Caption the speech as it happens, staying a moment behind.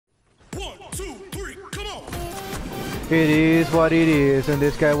It is what it is, and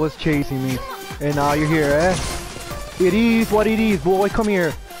this guy was chasing me. And now you're here, eh? It is what it is, boy, come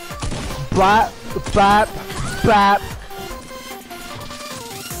here. Bap, bap, bap.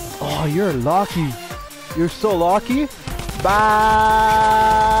 Oh, you're lucky. You're so lucky. Bap.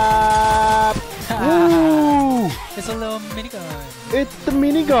 Woo! It's a little minigun. It's the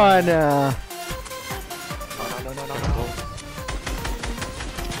minigun. No.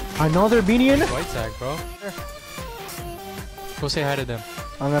 Another minion? White tag, bro. Go say hi to them.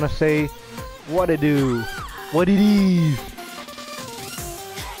 I'm gonna say what it do. What it is.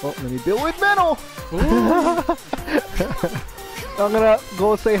 Oh, let me build with metal. I'm gonna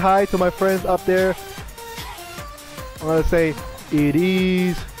go say hi to my friends up there. I'm gonna say it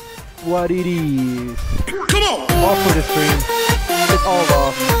is what it is. Come on! Off for the stream. It's all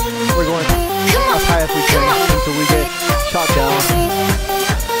off. We're going as high as we can until we get shot down.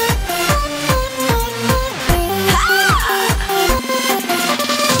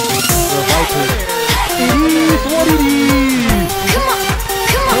 It is what it is!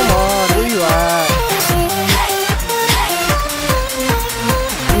 Come on, where you at?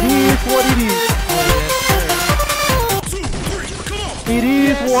 It is what it is. It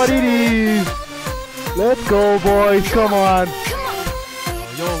is what it is. Let's go, boys. Come on.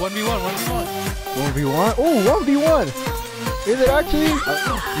 Yo, 1v1, 1v1. 1v1? Oh, 1v1. Is it actually?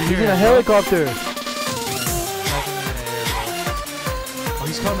 He's in a helicopter. Oh,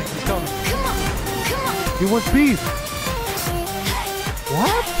 he's coming, he's coming. He wants beef.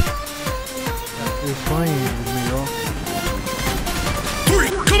 What? You're playing with me, bro.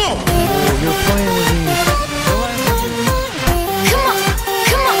 Come on! Oh, you're playing with me.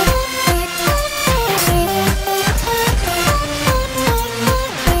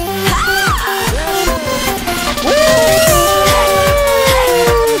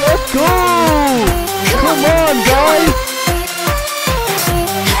 Let's go! Come on, guys!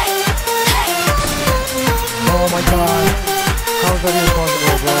 Oh my god. How is that even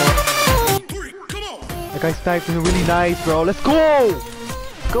possible, bro? That guy sniped me really nice, bro. Let's go!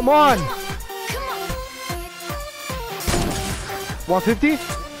 Come on! 150?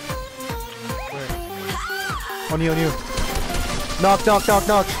 On you, on you. Knock, knock, knock,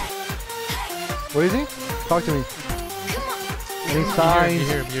 knock. Where is he? Talk to me. Any signs? You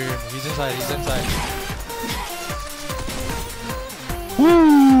hear him, He's inside, he's inside.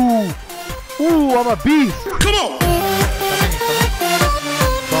 Woo! Ooh, I'm a beast! Come on!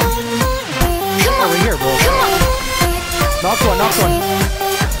 Over here, bro. Knocked one, knocked one.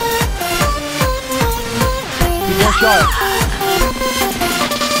 He's one shot.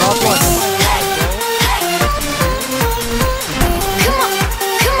 Knocked one.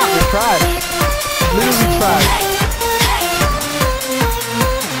 You're trash. Literally trash.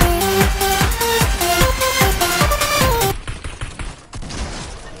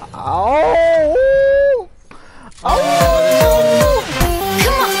 Oh! Oh!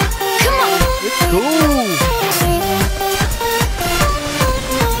 Let's go!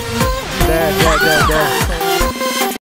 Dead.